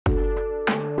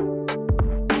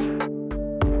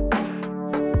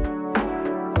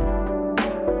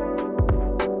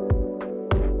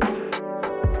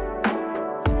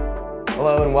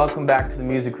Hello and welcome back to the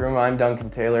Music Room. I'm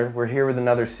Duncan Taylor. We're here with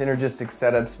another Synergistic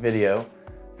Setups video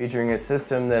featuring a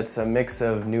system that's a mix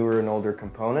of newer and older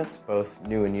components, both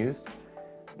new and used.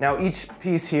 Now each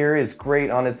piece here is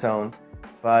great on its own,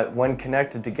 but when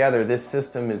connected together, this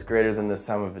system is greater than the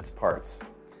sum of its parts.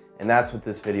 And that's what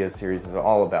this video series is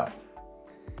all about.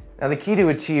 Now the key to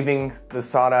achieving the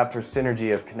sought-after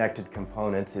synergy of connected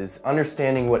components is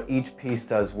understanding what each piece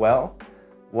does well,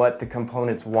 what the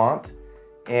components want,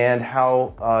 and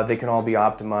how they can all be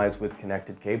optimized with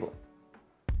connected cabling.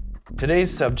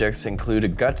 Today's subjects include a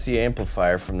gutsy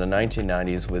amplifier from the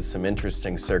 1990s with some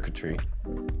interesting circuitry,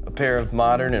 a pair of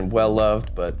modern and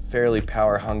well-loved but fairly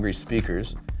power-hungry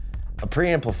speakers, a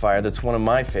preamplifier that's one of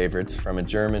my favorites from a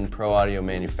German pro audio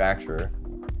manufacturer,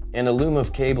 and a loom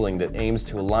of cabling that aims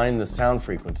to align the sound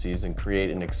frequencies and create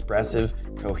an expressive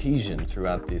cohesion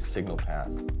throughout the signal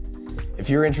path. If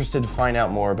you're interested to find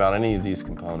out more about any of these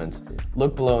components,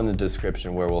 look below in the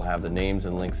description where we'll have the names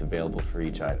and links available for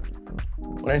each item.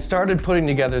 When I started putting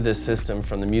together this system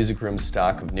from the Music Room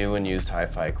stock of new and used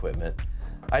hi-fi equipment,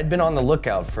 I'd been on the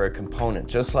lookout for a component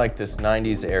just like this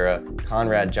 90s era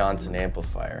Conrad Johnson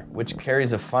amplifier, which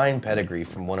carries a fine pedigree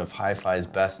from one of hi-fi's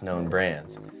best known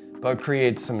brands, but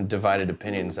creates some divided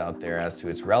opinions out there as to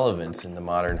its relevance in the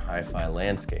modern hi-fi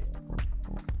landscape.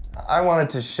 I wanted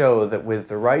to show that with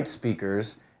the right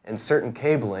speakers and certain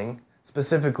cabling,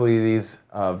 specifically these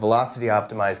velocity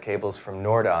optimized cables from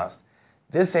Nordost,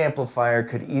 this amplifier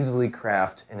could easily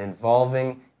craft an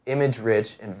involving,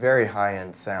 image-rich, and very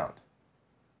high-end sound.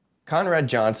 Conrad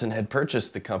Johnson had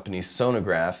purchased the company's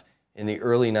sonograph in the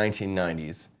early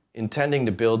 1990s, intending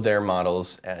to build their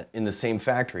models in the same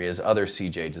factory as other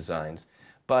CJ designs,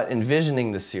 but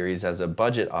envisioning the series as a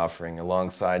budget offering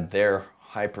alongside their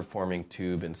high-performing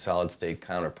tube and solid-state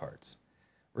counterparts.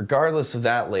 Regardless of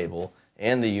that label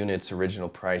and the unit's original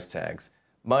price tags,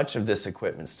 much of this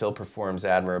equipment still performs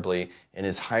admirably and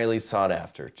is highly sought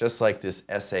after, just like this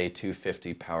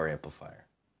SA250 power amplifier.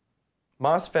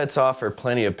 MOSFETs offer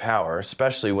plenty of power,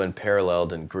 especially when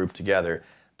paralleled and grouped together,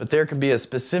 but there can be a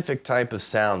specific type of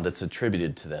sound that's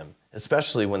attributed to them,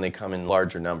 especially when they come in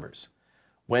larger numbers.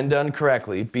 When done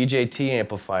correctly, BJT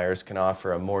amplifiers can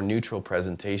offer a more neutral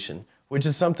presentation, which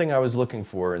is something I was looking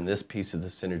for in this piece of the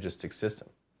Synergistic system.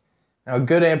 Now, a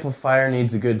good amplifier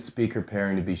needs a good speaker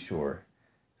pairing to be sure.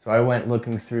 So I went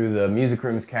looking through the Music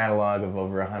Room's catalog of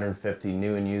over 150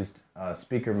 new and used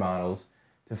speaker models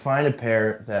to find a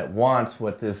pair that wants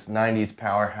what this 90s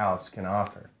powerhouse can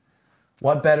offer.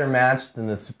 What better match than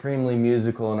the supremely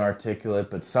musical and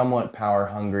articulate but somewhat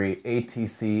power-hungry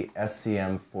ATC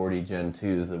SCM40 Gen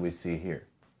 2s that we see here.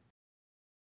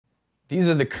 These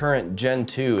are the current Gen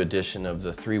 2 edition of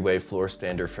the three-way floor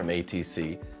stander from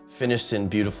ATC, finished in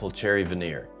beautiful cherry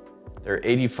veneer. They're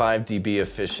 85 dB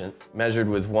efficient, measured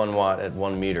with 1 watt at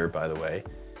 1 meter, by the way,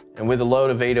 and with a load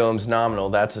of 8 ohms nominal,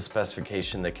 that's a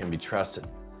specification that can be trusted.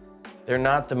 They're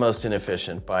not the most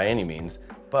inefficient by any means,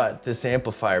 but this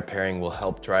amplifier pairing will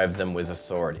help drive them with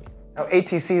authority. Now,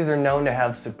 ATCs are known to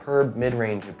have superb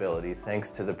mid-range ability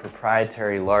thanks to the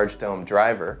proprietary large dome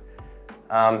driver,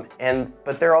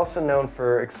 but they're also known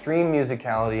for extreme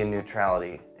musicality and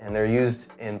neutrality, and they're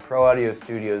used in pro audio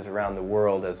studios around the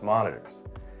world as monitors.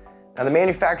 Now, the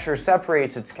manufacturer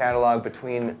separates its catalog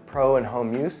between pro and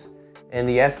home use, and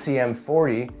the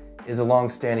SCM40 is a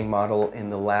long-standing model in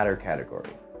the latter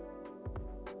category.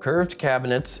 Curved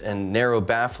cabinets and narrow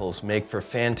baffles make for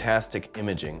fantastic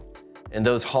imaging, and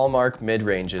those hallmark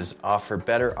mid-ranges offer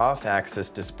better off-axis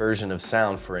dispersion of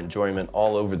sound for enjoyment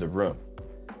all over the room.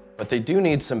 But they do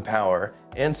need some power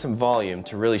and some volume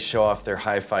to really show off their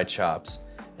hi-fi chops,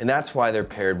 and that's why they're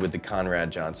paired with the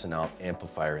Conrad Johnson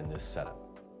amplifier in this setup.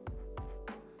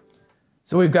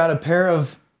 So we've got a pair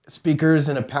of speakers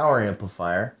and a power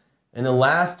amplifier, and the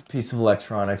last piece of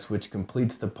electronics which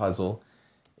completes the puzzle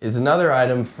is another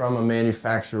item from a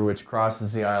manufacturer which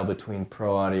crosses the aisle between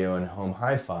pro audio and home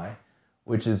hi-fi,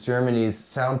 which is Germany's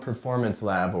Sound Performance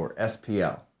Lab, or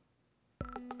SPL.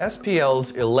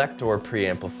 SPL's Elector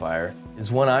preamplifier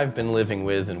is one I've been living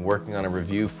with and working on a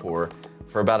review for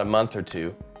about a month or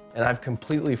two, and I've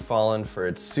completely fallen for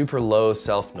its super low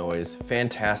self-noise,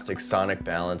 fantastic sonic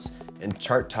balance, and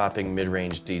chart-topping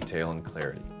mid-range detail and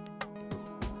clarity.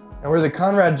 Now, where the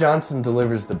Conrad Johnson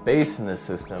delivers the bass in this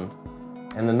system,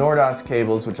 and the Nordost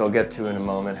cables, which I'll get to in a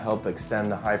moment, help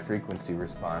extend the high-frequency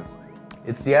response,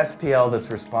 it's the SPL that's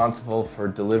responsible for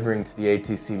delivering to the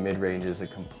ATC mid-ranges a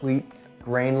complete,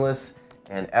 grainless,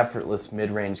 and effortless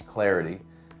mid-range clarity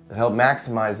that help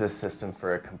maximize this system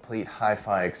for a complete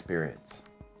hi-fi experience.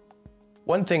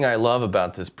 One thing I love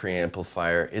about this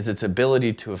preamplifier is its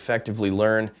ability to effectively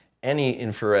learn any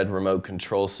infrared remote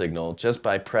control signal just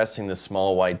by pressing the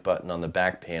small white button on the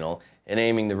back panel and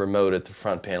aiming the remote at the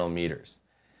front panel meters.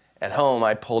 At home,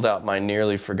 I pulled out my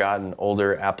nearly forgotten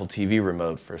older Apple TV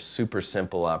remote for a super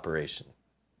simple operation.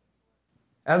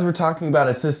 As we're talking about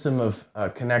a system of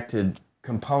connected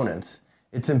components,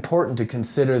 it's important to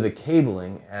consider the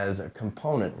cabling as a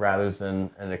component rather than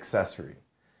an accessory.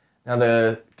 Now,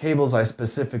 the cables I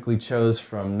specifically chose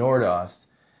from Nordost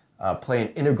play an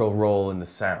integral role in the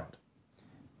sound.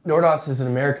 Nordost is an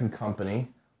American company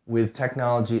with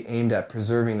technology aimed at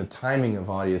preserving the timing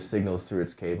of audio signals through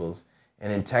its cables,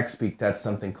 and in tech speak that's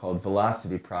something called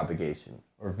velocity propagation,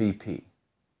 or VP.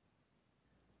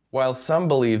 While some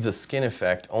believe the skin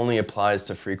effect only applies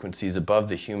to frequencies above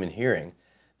the human hearing,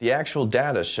 the actual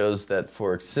data shows that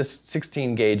for a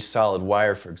 16-gauge solid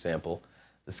wire, for example,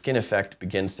 the skin effect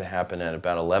begins to happen at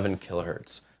about 11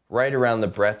 kilohertz, right around the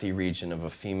breathy region of a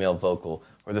female vocal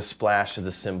or the splash of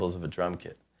the cymbals of a drum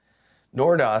kit.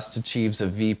 Nordost achieves a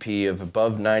VP of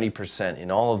above 90%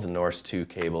 in all of the Norse 2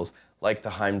 cables, like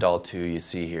the Heimdall 2 you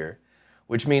see here,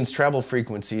 which means treble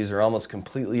frequencies are almost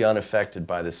completely unaffected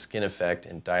by the skin effect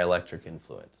and dielectric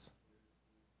influence.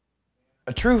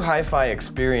 A true hi-fi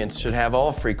experience should have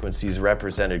all frequencies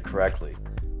represented correctly,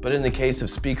 but in the case of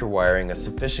speaker wiring, a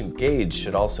sufficient gauge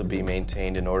should also be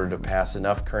maintained in order to pass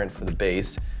enough current for the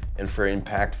bass and for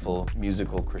impactful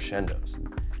musical crescendos.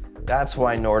 That's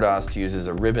why Nordost uses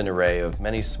a ribbon array of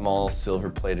many small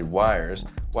silver-plated wires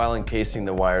while encasing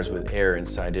the wires with air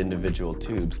inside individual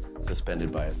tubes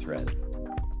suspended by a thread.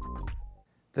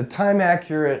 The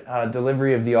time-accurate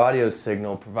delivery of the audio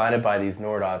signal provided by these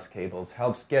Nordost cables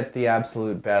helps get the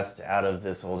absolute best out of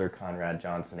this older Conrad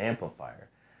Johnson amplifier,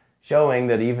 showing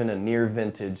that even a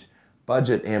near-vintage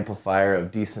budget amplifier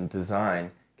of decent design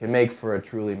can make for a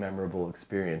truly memorable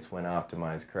experience when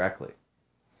optimized correctly.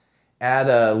 Add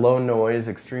a low-noise,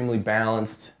 extremely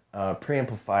balanced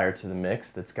preamplifier to the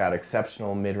mix that's got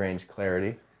exceptional mid-range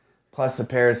clarity, plus a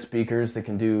pair of speakers that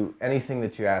can do anything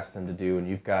that you ask them to do, and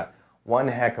you've got one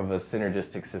heck of a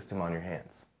synergistic system on your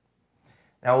hands.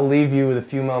 Now we'll leave you with a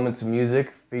few moments of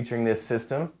music featuring this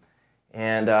system,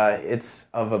 and it's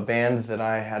of a band that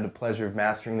I had the pleasure of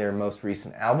mastering their most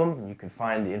recent album. You can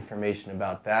find the information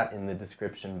about that in the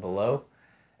description below,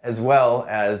 as well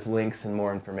as links and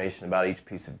more information about each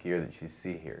piece of gear that you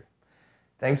see here.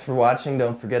 Thanks for watching.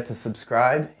 Don't forget to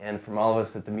subscribe, and from all of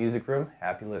us at the Music Room,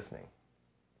 happy listening.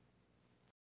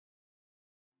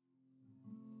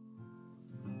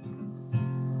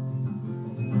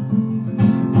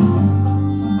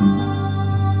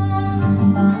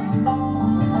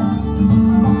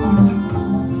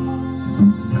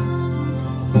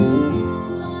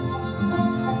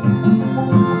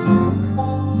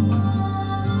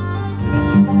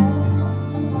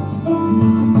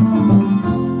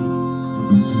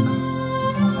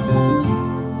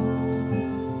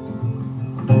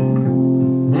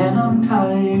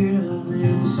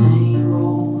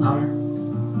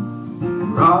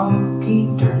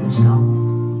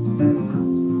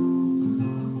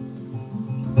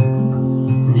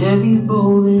 Heavy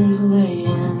boulders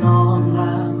laying on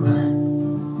my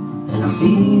mind, and I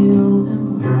feel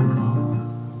them where I go.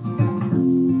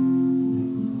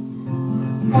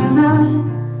 'Cause I'm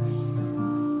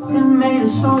made of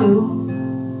soil,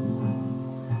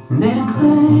 made of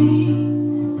clay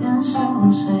and salt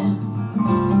and sand.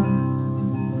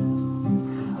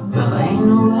 Well, ain't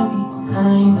no levee, I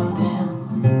ain't no dam.